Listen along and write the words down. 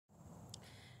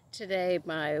Today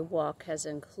my walk has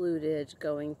included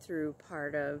going through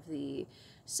part of the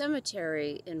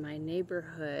cemetery in my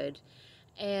neighborhood,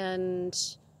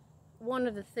 and one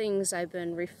of the things I've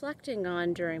been reflecting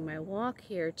on during my walk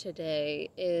here today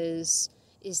is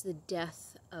the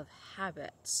death of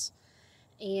habits.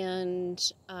 And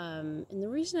the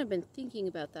reason I've been thinking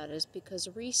about that is because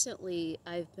recently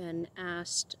I've been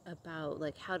asked about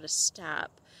how to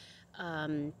stop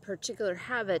particular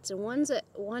habits, and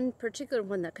one particular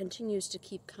one that continues to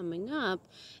keep coming up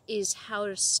is how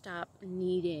to stop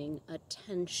needing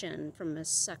attention from a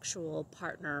sexual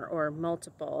partner or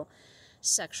multiple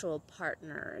sexual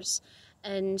partners.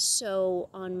 And so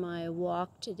on my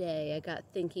walk today, I got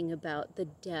thinking about the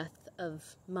death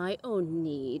of my own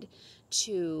need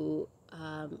to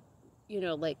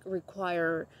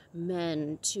require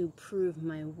men to prove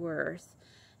my worth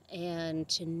and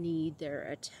to need their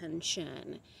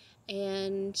attention.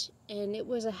 And it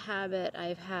was a habit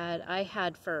I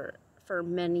had for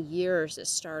many years. It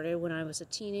started when I was a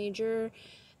teenager,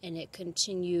 and it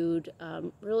continued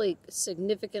really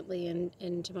significantly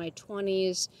into my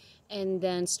 20s, and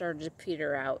then started to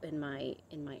peter out in my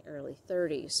early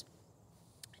 30s.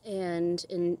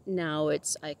 And now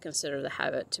I consider the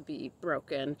habit to be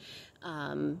broken,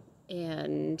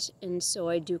 and so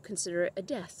I do consider it a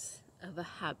death of a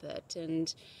habit.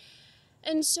 And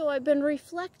so I've been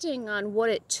reflecting on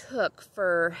what it took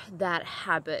for that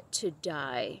habit to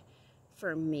die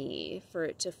for me, for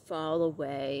it to fall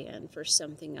away, and for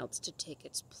something else to take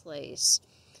its place.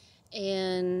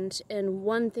 And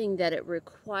one thing that it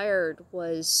required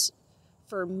was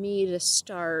for me to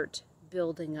start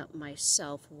building up my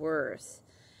self-worth.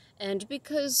 And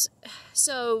because,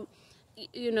 so,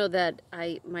 you know that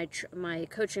my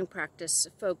coaching practice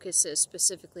focuses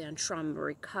specifically on trauma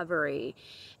recovery,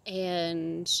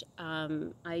 and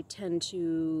I tend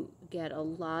to get a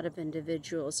lot of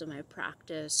individuals in my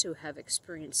practice who have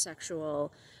experienced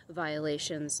sexual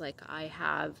violations like I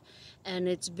have, and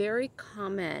it's very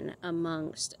common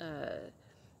amongst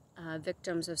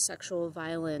victims of sexual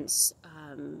violence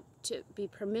to be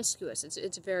promiscuous.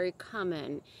 It's very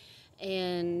common,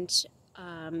 and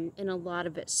a lot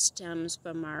of it stems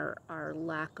from our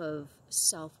lack of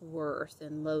self-worth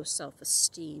and low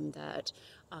self-esteem that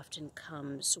often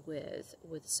comes with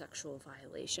sexual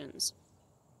violations.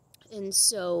 And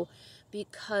so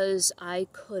because I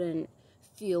couldn't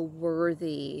feel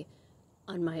worthy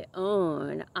on my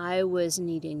own, I was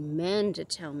needing men to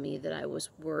tell me that I was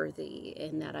worthy,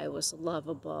 and that I was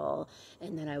lovable,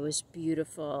 and that I was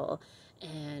beautiful,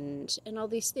 and all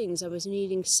these things. I was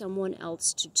needing someone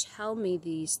else to tell me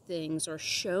these things or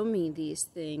show me these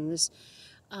things,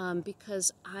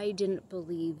 because I didn't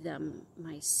believe them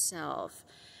myself.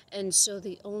 And so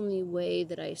the only way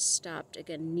that I stopped,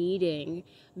 again, needing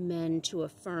men to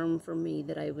affirm for me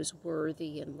that I was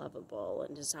worthy and lovable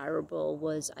and desirable,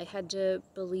 was I had to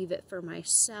believe it for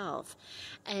myself.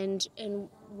 And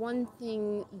one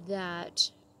thing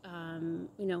that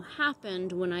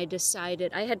happened when I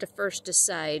decided, I had to first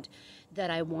decide that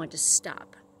I want to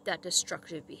stop that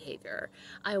destructive behavior.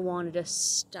 I wanted to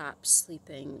stop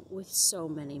sleeping with so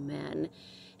many men.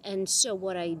 And so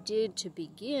what I did to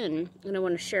begin, and I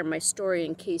want to share my story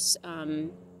in case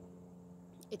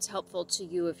it's helpful to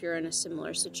you if you're in a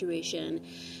similar situation,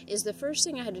 is the first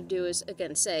thing I had to do is,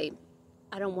 again, say,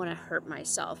 I don't want to hurt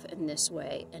myself in this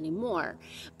way anymore.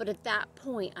 But at that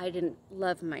point, I didn't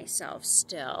love myself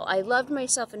still. I loved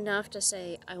myself enough to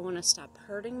say, I want to stop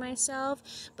hurting myself,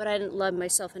 but I didn't love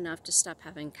myself enough to stop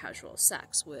having casual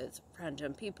sex with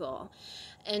random people.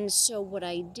 And so what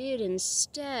I did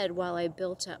instead, while I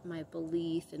built up my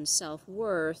belief in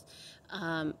self-worth,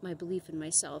 my belief in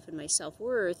myself and my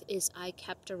self-worth, is I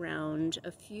kept around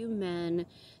a few men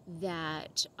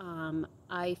that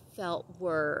I felt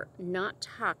were not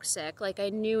toxic. Like, I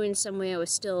knew in some way I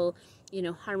was still,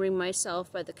 harming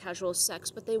myself by the casual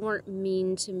sex, but they weren't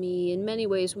mean to me. In many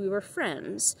ways, we were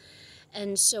friends.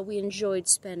 And so we enjoyed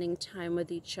spending time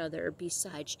with each other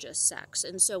besides just sex.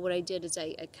 And so what I did is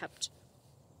I kept,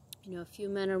 a few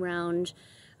men around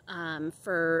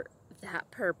for that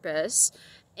purpose.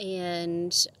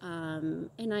 And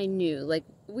I knew,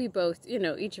 we both,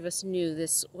 each of us knew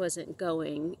this wasn't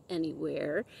going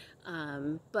anywhere,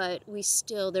 but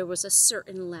there was a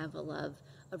certain level of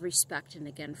respect and,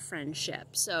 again,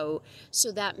 friendship. So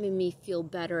that made me feel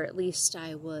better. At least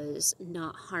I was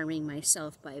not harming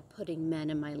myself by putting men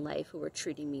in my life who were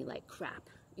treating me like crap.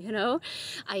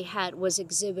 I was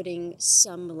exhibiting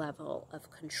some level of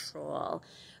control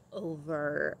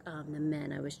over the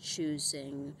men I was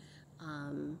choosing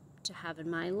to have in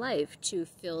my life to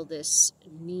fill this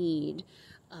need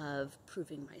of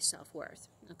proving my self-worth.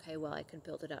 okay, well, I could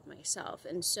build it up myself.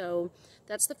 And so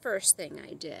that's the first thing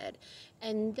I did.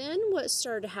 And then what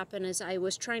started to happen is I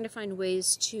was trying to find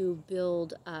ways to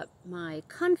build up my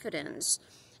confidence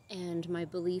and my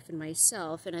belief in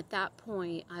myself. And at that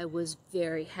point, I was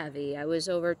very heavy. I was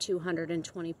over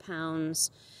 220 pounds,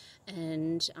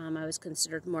 and I was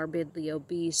considered morbidly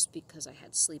obese because I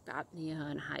had sleep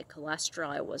apnea and high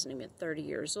cholesterol. I wasn't even 30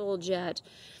 years old yet.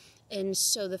 And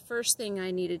so the first thing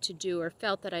I needed to do, or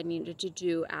felt that I needed to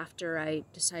do after I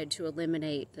decided to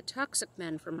eliminate the toxic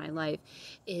men from my life,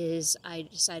 is I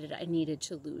decided I needed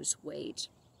to lose weight.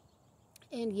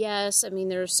 And yes, I mean,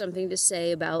 there's something to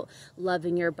say about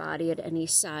loving your body at any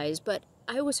size, but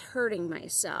I was hurting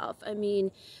myself. I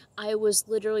mean, I was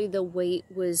literally, the weight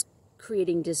was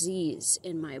creating disease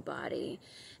in my body.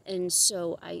 And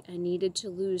so I needed to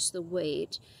lose the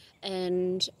weight.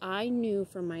 And I knew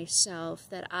for myself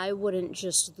that I wouldn't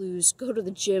just go to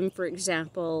the gym, for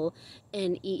example,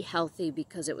 and eat healthy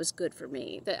because it was good for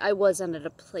me. That I wasn't at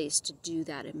a place to do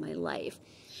that in my life.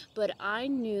 But I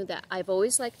knew that I've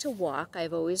always liked to walk.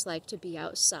 I've always liked to be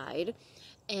outside.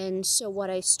 And so what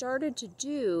I started to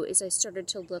do is I started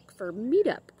to look for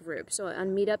meetup groups. So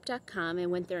on meetup.com, I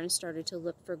went there and started to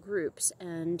look for groups.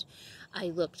 And I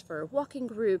looked for walking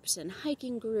groups and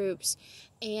hiking groups.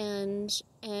 And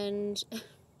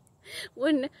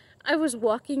when I was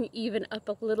walking even up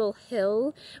a little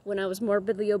hill when I was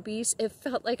morbidly obese, it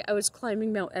felt like I was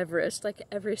climbing Mount Everest, like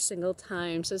every single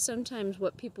time. So sometimes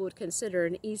what people would consider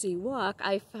an easy walk,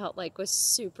 I felt like was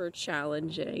super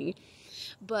challenging.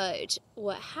 But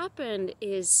what happened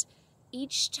is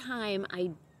each time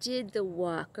I did the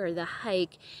walk or the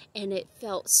hike and it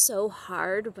felt so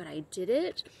hard, but I did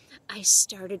it, I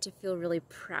started to feel really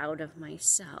proud of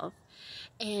myself.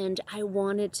 And I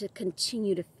wanted to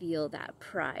continue to feel that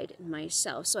pride in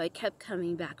myself. So I kept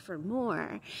coming back for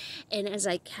more. And as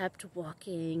I kept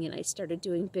walking and I started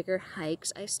doing bigger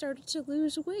hikes, I started to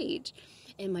lose weight.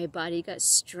 And my body got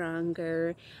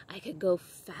stronger. I could go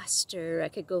faster. I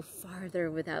could go farther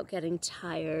without getting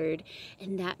tired.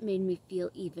 And that made me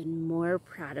feel even more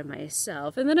proud of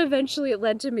myself. And then eventually it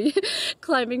led to me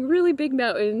climbing really big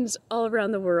mountains all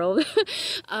around the world.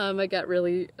 I got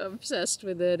really obsessed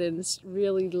with it and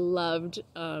really loved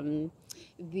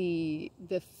the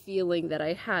feeling that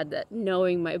I had, that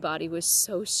knowing my body was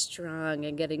so strong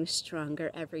and getting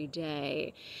stronger every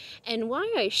day. And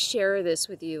why I share this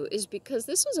with you is because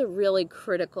this was a really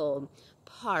critical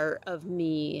part of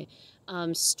me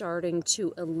starting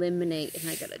to eliminate, and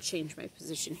I gotta change my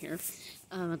position here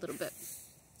a little bit,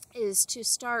 is to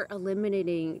start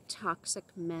eliminating toxic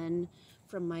men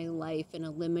from my life and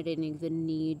eliminating the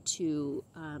need to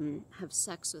have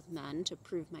sex with men to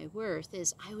prove my worth.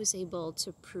 Is I was able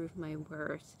to prove my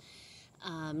worth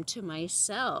to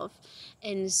myself.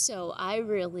 And so I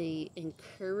really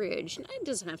encourage, and it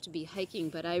doesn't have to be hiking,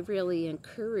 but I really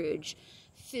encourage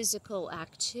physical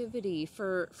activity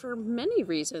for many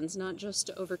reasons, not just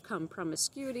to overcome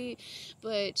promiscuity,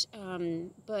 but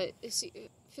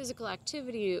physical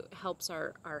activity helps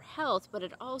our health, but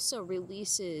it also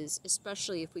releases,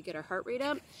 especially if we get our heart rate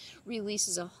up,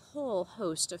 releases a whole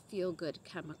host of feel-good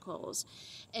chemicals.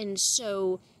 And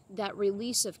so that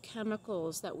release of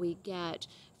chemicals that we get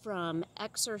from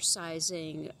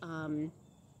exercising,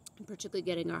 particularly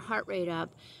getting our heart rate up,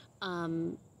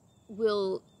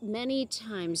 will many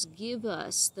times give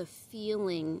us the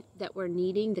feeling that we're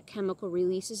needing, the chemical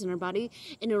releases in our body,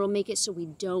 and it'll make it so we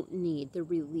don't need the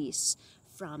release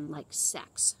from like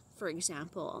sex, for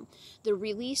example. The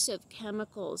release of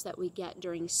chemicals that we get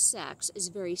during sex is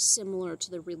very similar to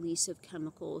the release of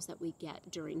chemicals that we get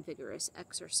during vigorous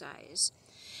exercise.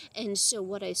 And so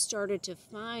what I started to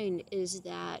find is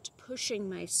that pushing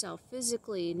myself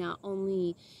physically not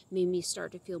only made me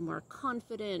start to feel more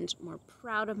confident, more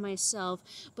proud of myself,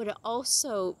 but it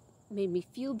also made me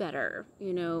feel better,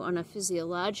 you know, on a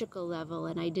physiological level,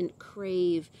 and I didn't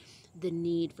crave the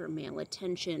need for male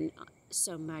attention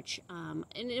so much, and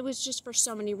it was just for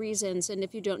so many reasons. And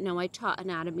if you don't know, I taught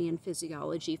anatomy and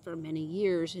physiology for many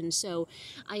years, and so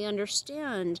I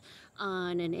understand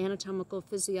on an anatomical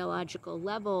physiological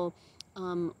level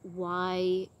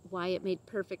why it made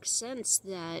perfect sense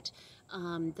that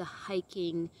the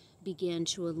hiking began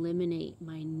to eliminate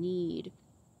my need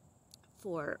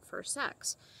for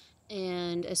sex.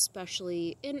 And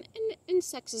especially, in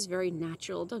sex is very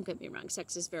natural, don't get me wrong,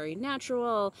 sex is very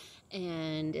natural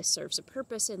and it serves a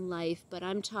purpose in life, but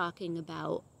I'm talking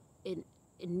about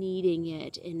needing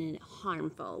it in a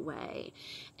harmful way.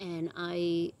 And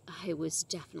I was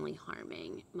definitely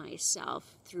harming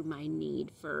myself through my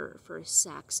need for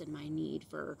sex and my need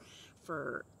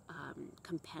for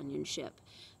companionship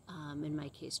in my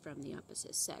case from the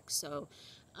opposite sex. So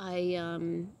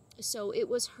it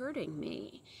was hurting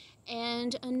me.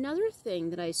 And another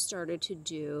thing that I started to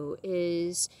do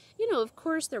is, of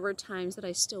course there were times that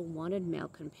I still wanted male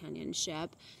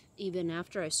companionship, even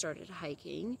after I started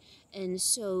hiking. And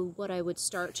so what I would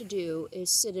start to do is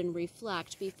sit and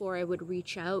reflect before I would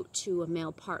reach out to a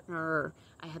male partner.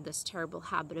 I had this terrible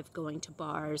habit of going to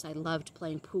bars. I loved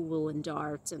playing pool and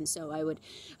darts, and so I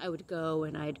would go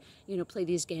and I'd, play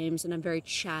these games, and I'm very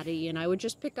chatty, and I would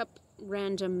just pick up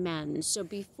random men. So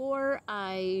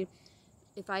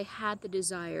if I had the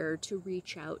desire to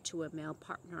reach out to a male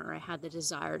partner, I had the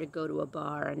desire to go to a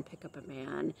bar and pick up a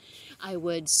man, I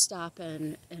would stop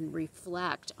and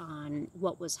reflect on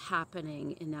what was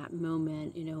happening in that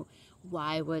moment.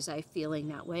 Why was I feeling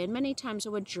that way? And many times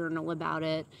I would journal about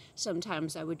it.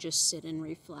 Sometimes I would just sit and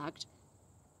reflect.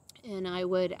 And I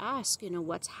would ask,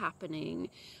 what's happening?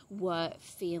 What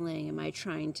feeling am I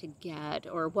trying to get?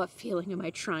 Or what feeling am I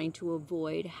trying to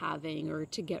avoid having or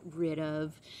to get rid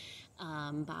of?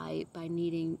 By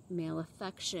needing male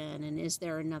affection, and is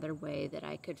there another way that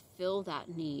I could fill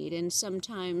that need? And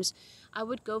sometimes I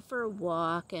would go for a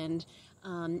walk, and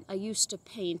I used to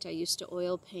paint. I used to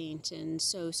oil paint, and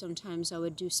so sometimes I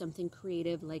would do something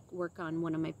creative, like work on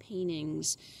one of my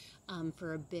paintings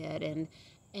for a bit,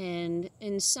 and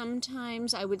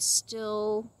sometimes I would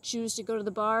still choose to go to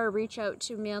the bar, or reach out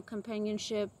to a male companion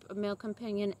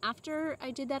after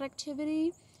I did that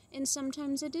activity, and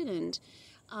sometimes I didn't.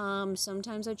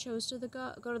 Sometimes I chose to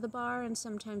go to the bar, and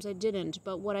sometimes I didn't.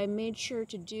 But what I made sure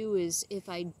to do is, if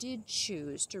I did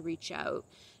choose to reach out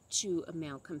to a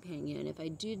male companion, if I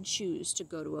did choose to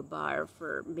go to a bar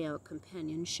for male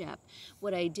companionship,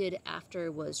 what I did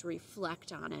after was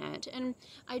reflect on it. And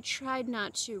I tried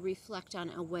not to reflect on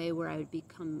a way where I would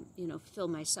become, fill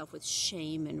myself with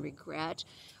shame and regret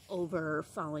over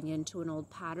falling into an old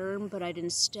pattern, but I'd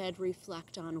instead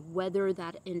reflect on whether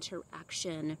that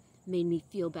interaction made me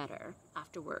feel better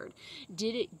afterward.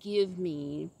 Did it give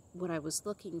me what I was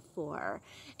looking for?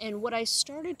 And what I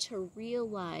started to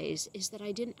realize is that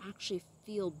I didn't actually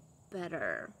feel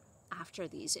better after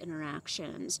these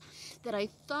interactions. That I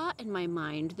thought in my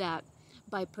mind that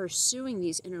by pursuing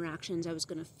these interactions I was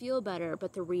going to feel better,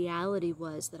 but the reality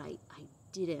was that I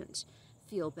didn't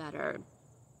feel better.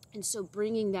 And so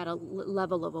bringing that a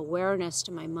level of awareness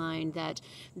to my mind that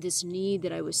this need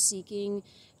that I was seeking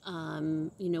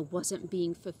wasn't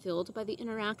being fulfilled by the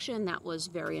interaction, that was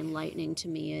very enlightening to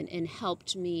me and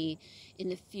helped me in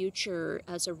the future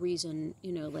as a reason,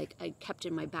 like I kept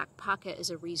in my back pocket as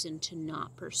a reason to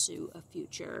not pursue a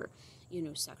future,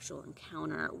 sexual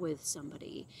encounter with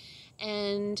somebody.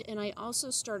 And I also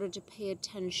started to pay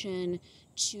attention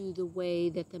to the way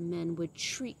that the men would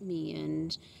treat me,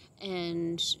 and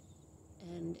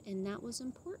that was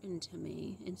important to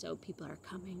me. And so people are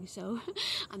coming, so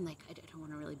I'm like, I don't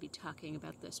want to really be talking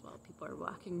about this while people are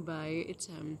walking by. It's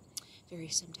very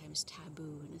sometimes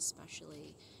taboo, and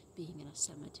especially being in a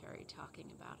cemetery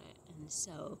talking about it. And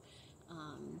so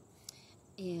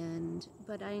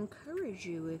but I encourage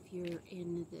you, if you're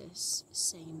in this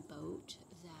same boat,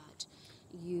 that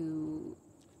you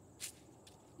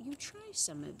try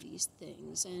some of these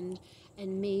things, and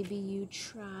maybe you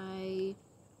try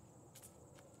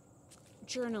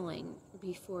journaling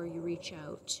before you reach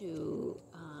out to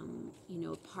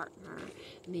a partner.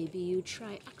 Maybe you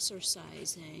try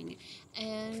exercising,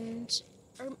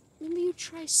 or maybe you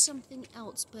try something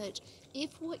else. But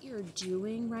if what you're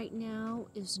doing right now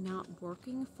is not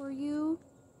working for you,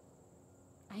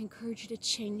 I encourage you to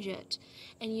change it.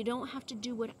 And you don't have to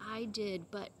do what I did,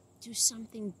 but do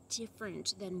something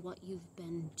different than what you've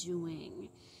been doing.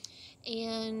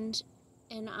 And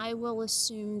I will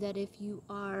assume that if you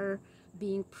are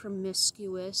being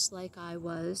promiscuous like I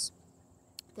was,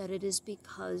 that it is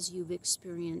because you've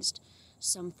experienced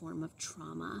some form of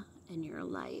trauma in your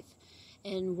life.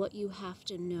 And what you have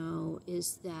to know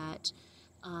is that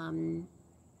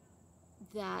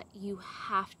that you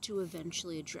have to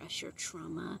eventually address your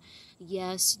trauma.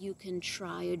 Yes, you can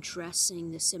try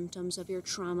addressing the symptoms of your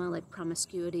trauma, like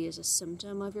promiscuity is a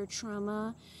symptom of your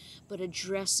trauma, but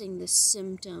addressing the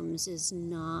symptoms is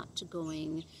not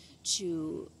going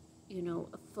to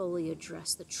fully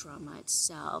address the trauma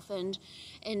itself. And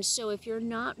so if you're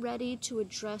not ready to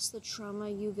address the trauma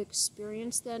you've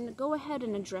experienced, then go ahead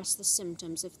and address the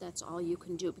symptoms if that's all you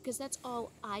can do, because that's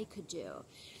all I could do.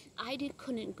 I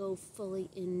couldn't go fully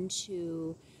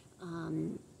into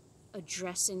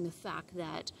addressing the fact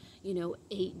that,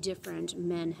 8 different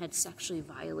men had sexually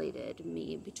violated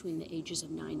me between the ages of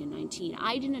 9 and 19.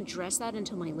 I didn't address that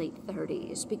until my late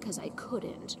 30s because I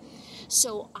couldn't.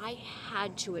 So I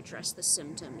had to address the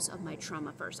symptoms of my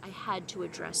trauma first. I had to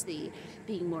address the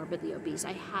being morbidly obese.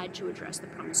 I had to address the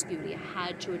promiscuity. I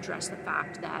had to address the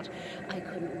fact that I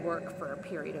couldn't work for a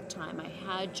period of time. I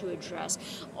had to address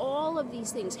all of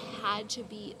these things had to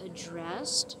be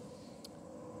addressed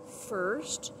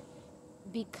first,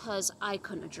 because I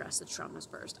couldn't address the traumas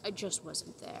first. I just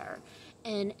wasn't there.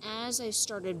 And as I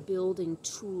started building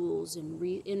tools and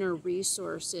inner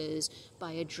resources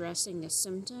by addressing the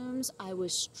symptoms, I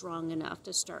was strong enough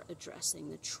to start addressing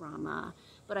the trauma.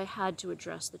 But I had to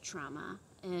address the trauma.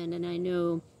 And I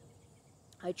know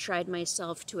I tried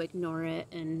myself to ignore it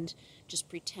and just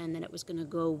pretend that it was going to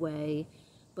go away.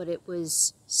 But it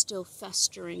was still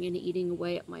festering and eating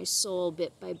away at my soul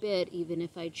bit by bit. Even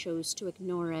if I chose to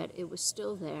ignore it, it was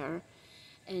still there.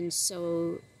 And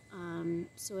so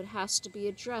it has to be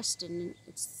addressed, and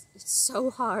it's so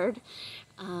hard.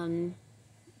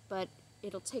 But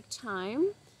it'll take time.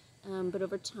 But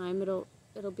over time, it'll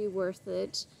be worth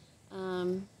it.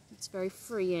 It's very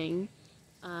freeing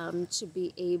to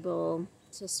be able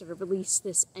to sort of release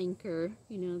this anchor,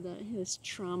 this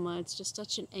trauma. It's just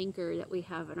such an anchor that we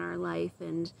have in our life,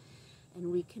 and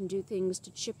we can do things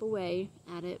to chip away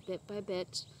at it bit by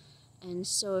bit. And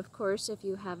so, of course, if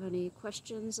you have any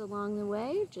questions along the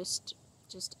way, just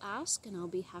ask, and I'll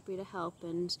be happy to help.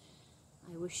 And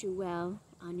I wish you well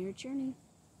on your journey.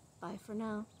 Bye for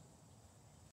now.